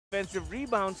offensive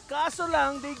rebounds. Kaso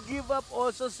lang, they give up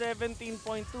also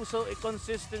 17.2. So,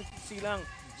 consistency lang.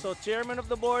 So, chairman of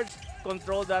the boards,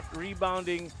 control that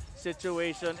rebounding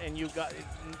situation, and you got it.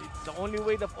 The only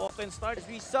way the offense starts. As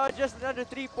we saw just another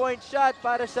 3-point shot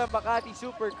para sa Makati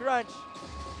Super Crunch.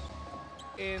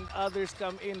 And others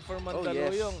come in for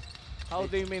Mandaluyong. Yes. How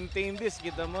they maintain this,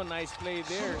 kita mo, nice play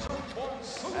there.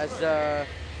 As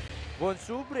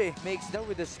Bonsubre makes them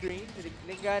with the screen.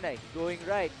 Linganay going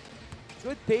right.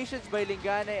 Good patience by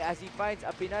Linganay as he finds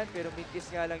Apinan, pero mintis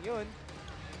nga lang yun.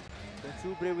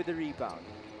 Bonsubre with the rebound.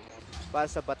 Para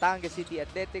sa Batangas City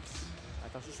Athletics.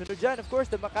 At ang susunod dyan, of course,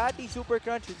 the Makati Super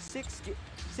Crunch with 6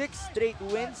 straight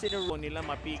wins in a row. Nila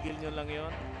mapigil nyo lang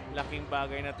yon. Laking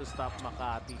bagay na to stop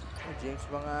Makati. James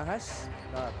Mangahas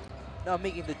not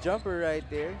making the jumper right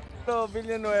there. So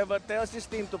Villanueva tells his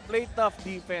team to play tough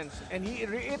defense, and he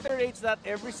reiterates that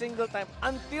every single time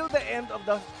until the end of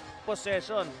the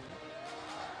possession.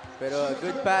 Pero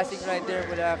good passing right there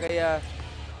mula kay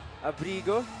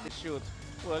Abrigo. To shoot.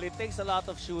 Well, it takes a lot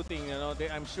of shooting, you know.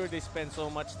 I'm sure they spend so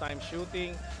much time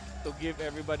shooting to give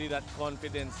everybody that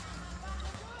confidence.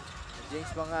 James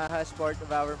Mangahas, part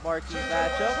of our marquee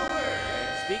matchup.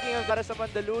 And speaking of para sa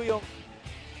Mandaluyong,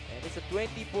 and it's a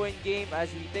 20-point game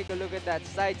as we take a look at that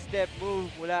sidestep move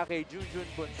mula kay Junjun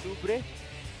Bonsubre.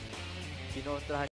 Sinontrahan